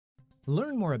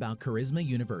Learn more about Charisma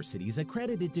University's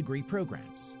accredited degree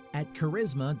programs at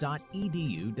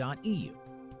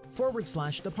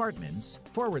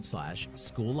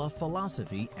charisma.edu.eu/departments/School of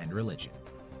Philosophy and Religion.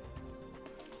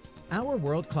 Our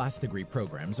world-class degree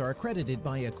programs are accredited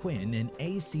by AQUIN and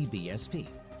ACBSP.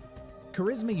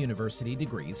 Charisma University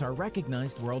degrees are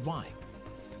recognized worldwide.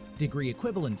 Degree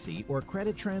equivalency or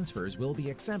credit transfers will be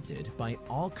accepted by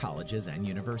all colleges and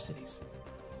universities.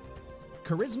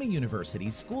 Charisma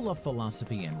University's School of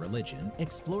Philosophy and Religion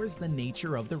explores the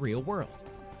nature of the real world,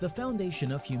 the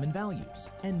foundation of human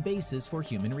values, and basis for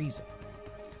human reason.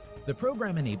 The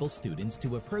program enables students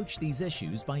to approach these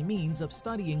issues by means of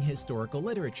studying historical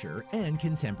literature and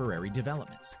contemporary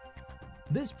developments.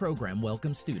 This program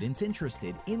welcomes students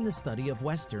interested in the study of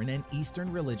Western and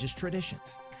Eastern religious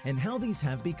traditions and how these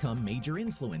have become major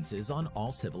influences on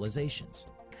all civilizations.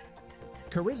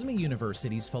 Charisma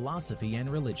University's philosophy and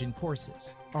religion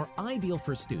courses are ideal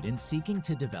for students seeking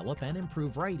to develop and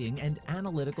improve writing and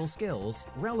analytical skills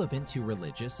relevant to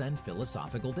religious and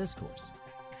philosophical discourse.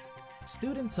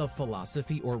 Students of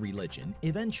philosophy or religion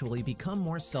eventually become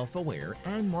more self-aware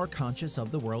and more conscious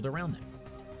of the world around them.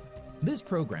 This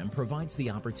program provides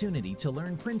the opportunity to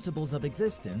learn principles of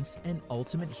existence and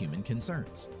ultimate human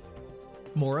concerns.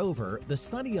 Moreover, the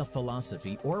study of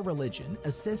philosophy or religion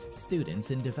assists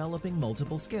students in developing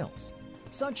multiple skills,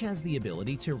 such as the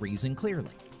ability to reason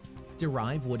clearly,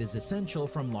 derive what is essential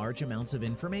from large amounts of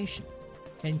information,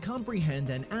 and comprehend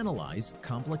and analyze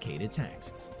complicated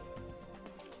texts.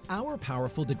 Our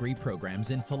powerful degree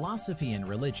programs in philosophy and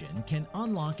religion can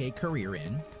unlock a career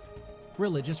in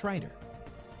religious writer,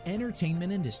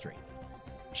 entertainment industry,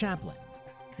 chaplain,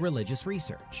 religious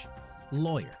research,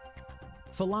 lawyer,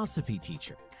 philosophy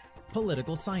teacher,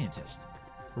 political scientist,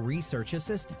 research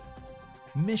assistant,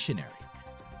 missionary,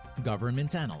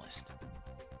 government analyst.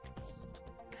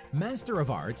 Master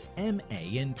of Arts,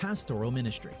 MA in Pastoral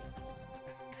Ministry.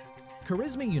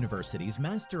 Charisma University's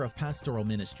Master of Pastoral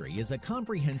Ministry is a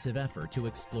comprehensive effort to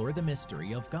explore the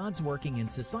mystery of God's working in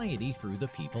society through the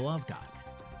people of God.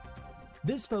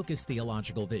 This focused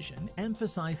theological vision,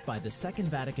 emphasized by the Second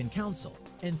Vatican Council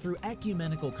and through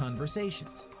ecumenical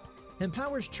conversations,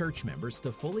 empowers church members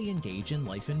to fully engage in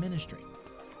life and ministry.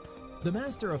 The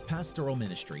Master of Pastoral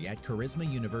Ministry at Charisma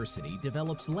University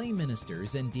develops lay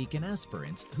ministers and deacon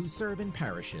aspirants who serve in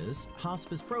parishes,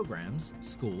 hospice programs,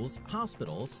 schools,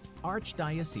 hospitals,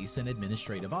 archdiocesan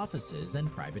administrative offices,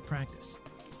 and private practice.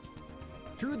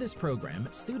 Through this program,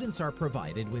 students are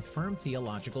provided with firm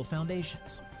theological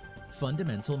foundations,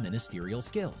 fundamental ministerial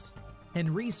skills, and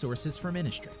resources for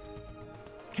ministry.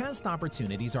 CAST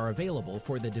opportunities are available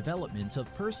for the development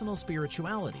of personal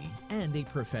spirituality and a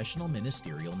professional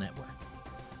ministerial network.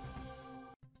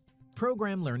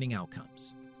 Program learning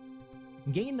outcomes.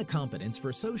 Gain the competence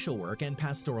for social work and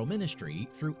pastoral ministry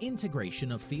through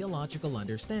integration of theological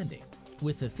understanding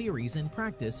with the theories and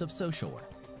practice of social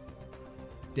work.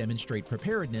 Demonstrate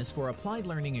preparedness for applied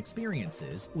learning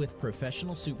experiences with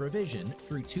professional supervision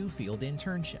through 2 field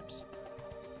internships.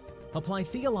 Apply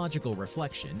theological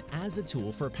reflection as a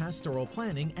tool for pastoral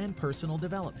planning and personal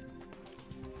development.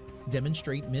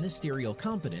 Demonstrate ministerial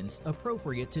competence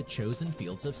appropriate to chosen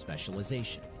fields of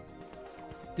specialization.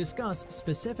 Discuss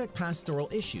specific pastoral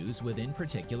issues within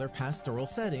particular pastoral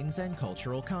settings and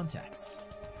cultural contexts.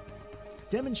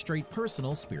 Demonstrate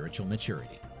personal spiritual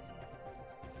maturity.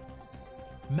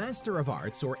 Master of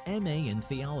Arts or MA in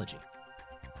Theology.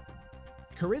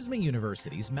 Charisma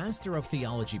University's Master of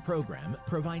Theology program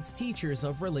provides teachers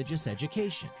of religious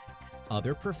education,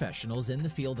 other professionals in the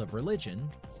field of religion,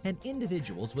 and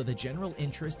individuals with a general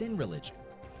interest in religion,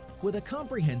 with a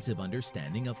comprehensive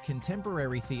understanding of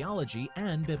contemporary theology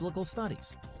and biblical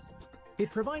studies. It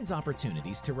provides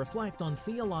opportunities to reflect on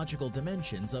theological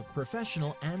dimensions of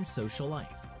professional and social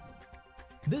life.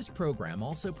 This program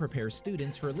also prepares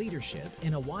students for leadership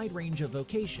in a wide range of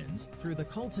vocations through the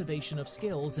cultivation of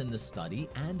skills in the study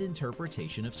and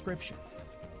interpretation of Scripture.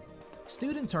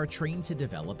 Students are trained to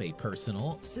develop a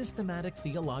personal, systematic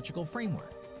theological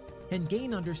framework and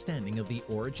gain understanding of the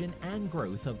origin and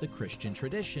growth of the Christian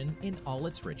tradition in all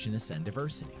its richness and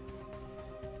diversity.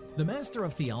 The Master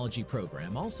of Theology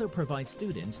program also provides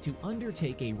students to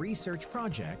undertake a research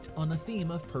project on a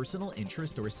theme of personal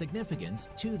interest or significance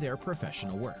to their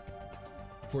professional work.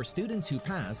 For students who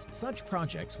pass, such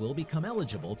projects will become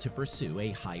eligible to pursue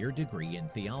a higher degree in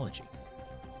theology.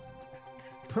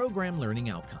 Program learning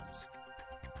outcomes.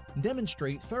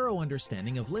 Demonstrate thorough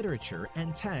understanding of literature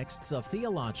and texts of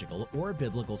theological or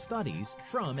biblical studies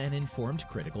from an informed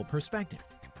critical perspective.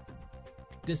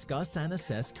 Discuss and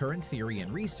assess current theory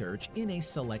and research in a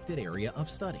selected area of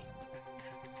study.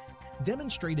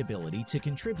 Demonstrate ability to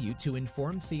contribute to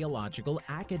informed theological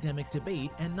academic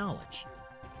debate and knowledge.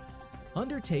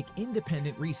 Undertake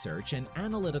independent research and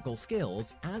analytical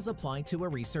skills as applied to a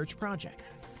research project.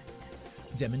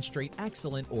 Demonstrate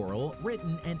excellent oral,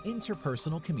 written, and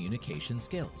interpersonal communication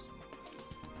skills.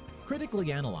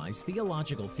 Critically analyze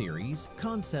theological theories,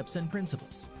 concepts, and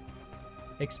principles.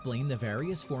 Explain the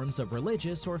various forms of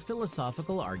religious or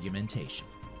philosophical argumentation.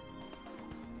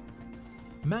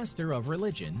 Master of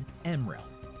Religion, MREL.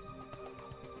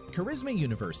 Charisma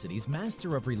University's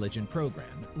Master of Religion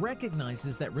program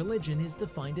recognizes that religion is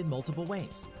defined in multiple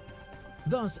ways.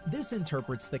 Thus, this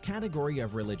interprets the category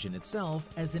of religion itself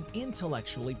as an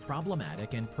intellectually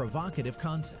problematic and provocative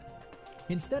concept,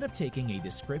 instead of taking a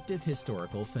descriptive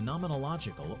historical,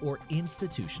 phenomenological, or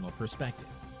institutional perspective.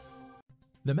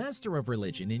 The Master of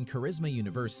Religion in Charisma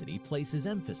University places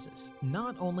emphasis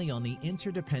not only on the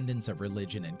interdependence of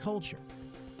religion and culture,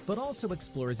 but also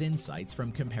explores insights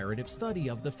from comparative study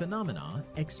of the phenomena,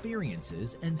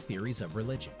 experiences, and theories of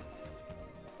religion.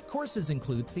 Courses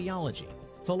include theology,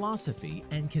 philosophy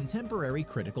and contemporary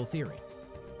critical theory,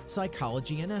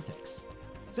 psychology and ethics,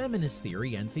 feminist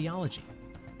theory and theology,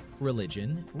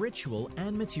 religion, ritual,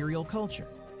 and material culture,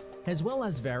 as well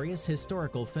as various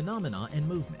historical phenomena and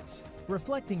movements,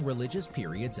 reflecting religious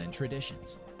periods and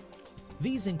traditions.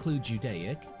 These include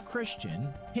Judaic,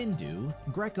 Christian, Hindu,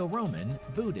 Greco-Roman,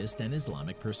 Buddhist, and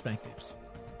Islamic perspectives.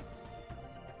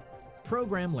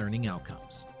 Program learning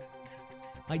outcomes.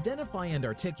 Identify and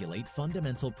articulate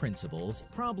fundamental principles,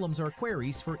 problems, or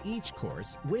queries for each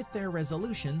course with their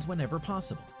resolutions whenever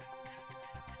possible.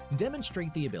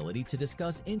 Demonstrate the ability to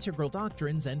discuss integral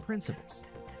doctrines and principles,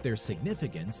 their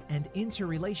significance and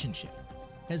interrelationship,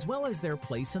 as well as their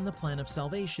place in the plan of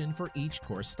salvation for each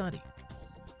course study.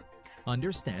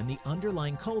 Understand the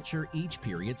underlying culture each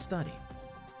period studied.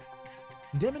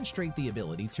 Demonstrate the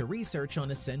ability to research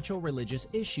on essential religious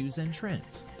issues and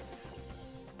trends.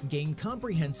 Gain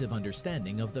comprehensive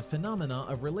understanding of the phenomena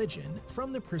of religion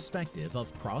from the perspective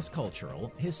of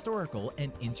cross-cultural, historical,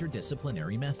 and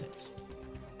interdisciplinary methods.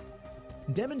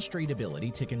 Demonstrate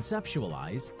ability to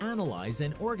conceptualize, analyze,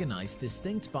 and organize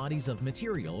distinct bodies of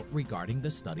material regarding the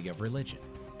study of religion.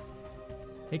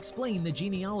 Explain the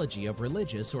genealogy of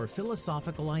religious or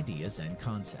philosophical ideas and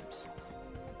concepts.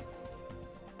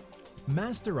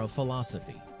 Master of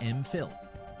Philosophy, MPhil.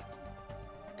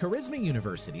 Charisma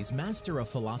University's Master of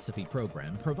Philosophy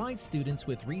program provides students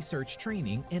with research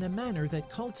training in a manner that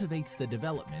cultivates the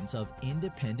development of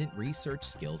independent research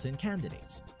skills in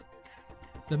candidates.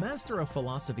 The Master of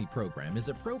Philosophy program is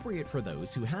appropriate for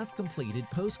those who have completed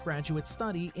postgraduate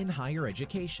study in higher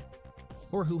education,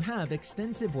 or who have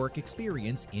extensive work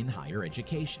experience in higher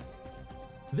education.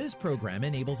 This program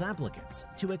enables applicants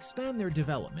to expand their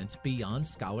development beyond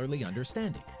scholarly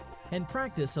understanding and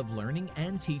practice of learning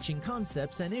and teaching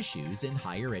concepts and issues in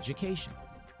higher education,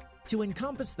 to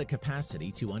encompass the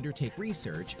capacity to undertake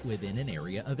research within an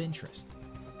area of interest.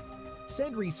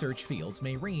 Said research fields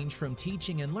may range from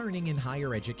teaching and learning in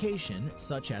higher education,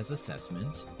 such as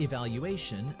assessment,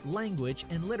 evaluation, language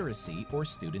and literacy, or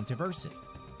student diversity,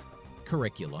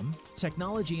 curriculum,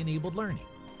 technology-enabled learning,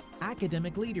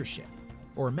 academic leadership,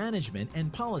 or management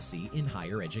and policy in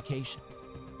higher education.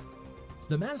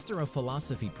 The Master of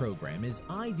Philosophy program is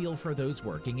ideal for those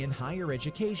working in higher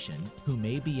education who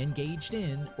may be engaged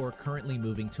in or currently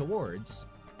moving towards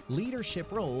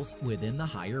leadership roles within the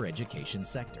higher education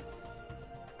sector.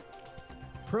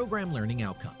 Program learning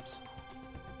outcomes.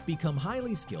 Become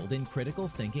highly skilled in critical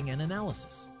thinking and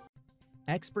analysis.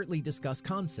 Expertly discuss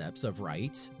concepts of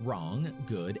right, wrong,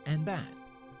 good, and bad.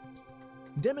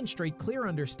 Demonstrate clear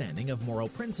understanding of moral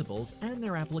principles and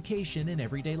their application in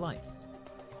everyday life.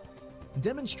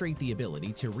 Demonstrate the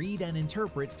ability to read and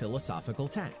interpret philosophical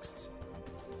texts.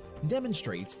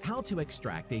 Demonstrates how to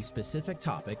extract a specific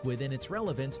topic within its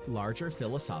relevant, larger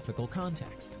philosophical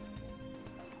context.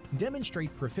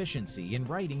 Demonstrate proficiency in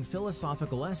writing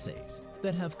philosophical essays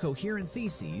that have coherent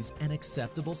theses and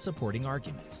acceptable supporting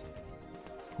arguments.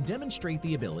 Demonstrate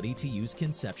the ability to use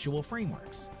conceptual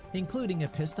frameworks, including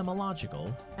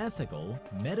epistemological, ethical,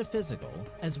 metaphysical,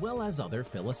 as well as other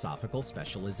philosophical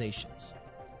specializations.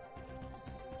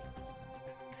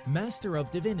 Master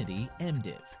of Divinity,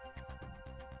 MDiv.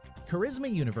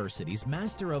 Charisma University's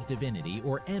Master of Divinity,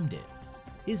 or MDiv,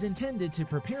 is intended to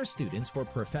prepare students for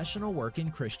professional work in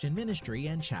Christian ministry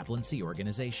and chaplaincy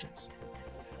organizations.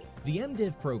 The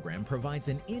MDiv program provides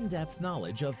an in-depth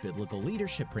knowledge of biblical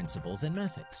leadership principles and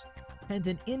methods, and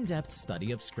an in-depth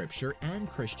study of Scripture and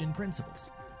Christian principles.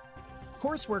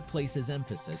 Coursework places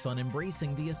emphasis on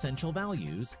embracing the essential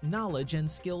values, knowledge, and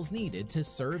skills needed to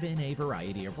serve in a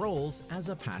variety of roles as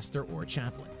a pastor or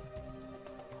chaplain.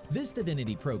 This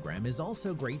divinity program is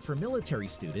also great for military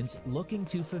students looking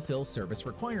to fulfill service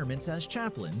requirements as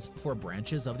chaplains for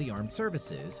branches of the armed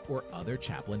services or other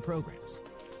chaplain programs.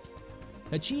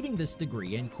 Achieving this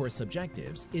degree and course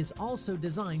objectives is also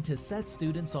designed to set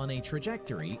students on a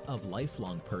trajectory of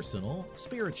lifelong personal,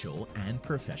 spiritual, and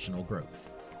professional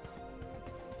growth.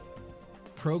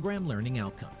 Program learning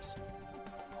outcomes.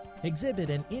 Exhibit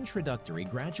an introductory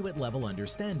graduate-level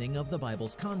understanding of the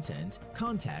Bible's content,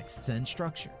 contexts, and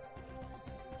structure.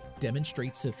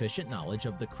 Demonstrate sufficient knowledge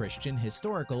of the Christian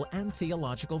historical and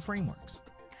theological frameworks.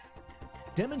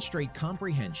 Demonstrate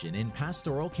comprehension in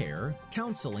pastoral care,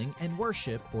 counseling, and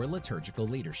worship or liturgical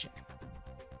leadership.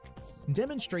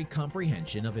 Demonstrate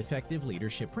comprehension of effective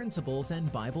leadership principles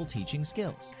and Bible teaching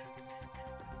skills.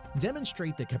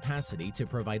 Demonstrate the capacity to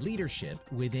provide leadership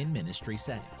within ministry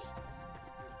settings.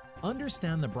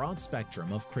 Understand the broad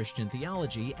spectrum of Christian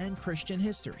theology and Christian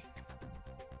history.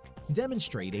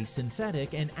 Demonstrate a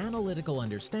synthetic and analytical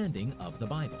understanding of the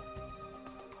Bible.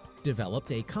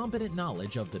 Developed a competent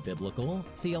knowledge of the biblical,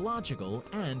 theological,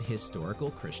 and historical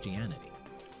Christianity.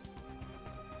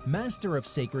 Master of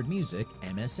Sacred Music,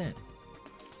 MSN.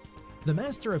 The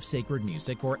Master of Sacred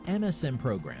Music, or MSM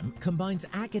program, combines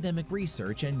academic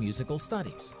research and musical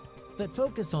studies that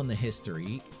focus on the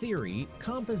history, theory,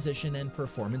 composition, and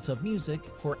performance of music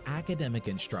for academic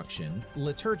instruction,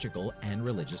 liturgical, and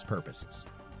religious purposes.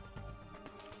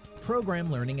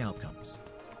 Program learning outcomes.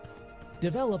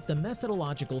 Develop the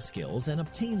methodological skills and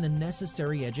obtain the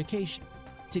necessary education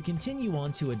to continue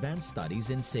on to advanced studies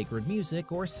in sacred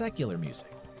music or secular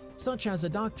music, such as a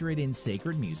doctorate in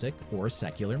sacred music or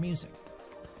secular music.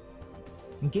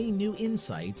 Gain new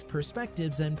insights,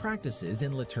 perspectives, and practices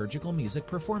in liturgical music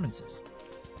performances.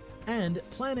 And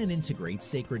plan and integrate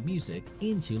sacred music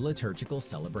into liturgical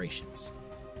celebrations.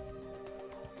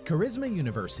 Charisma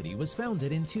University was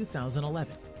founded in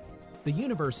 2011. The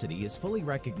university is fully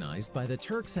recognized by the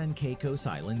Turks and Caicos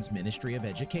Islands Ministry of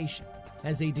Education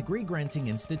as a degree-granting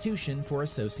institution for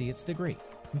associate's degree,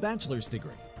 bachelor's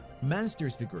degree,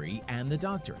 master's degree, and the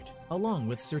doctorate, along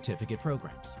with certificate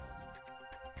programs.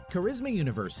 Charisma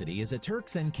University is a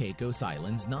Turks and Caicos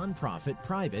Islands nonprofit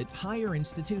private higher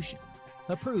institution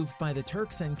approved by the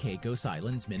Turks and Caicos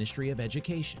Islands Ministry of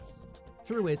Education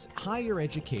through its Higher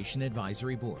Education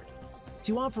Advisory Board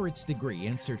to offer its degree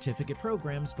and certificate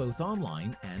programs both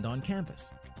online and on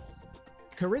campus.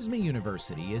 Charisma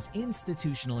University is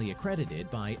institutionally accredited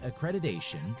by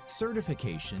Accreditation,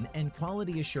 Certification, and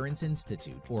Quality Assurance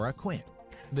Institute, or AQUIN.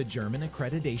 The German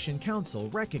Accreditation Council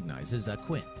recognizes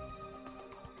AQUIN.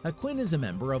 AQUIN is a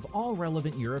member of all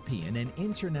relevant European and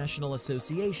international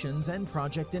associations and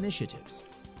project initiatives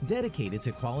dedicated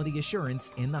to quality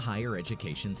assurance in the higher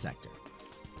education sector.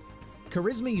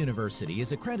 Charisma University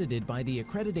is accredited by the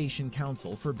Accreditation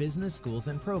Council for Business Schools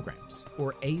and Programs,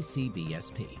 or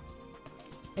ACBSP.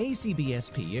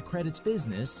 ACBSP accredits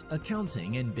business,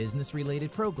 accounting, and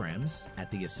business-related programs at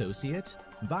the associate,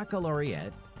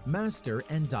 baccalaureate, master,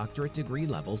 and doctorate degree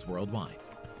levels worldwide.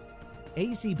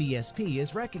 ACBSP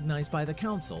is recognized by the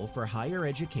Council for Higher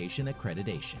Education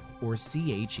Accreditation, or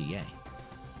CHEA.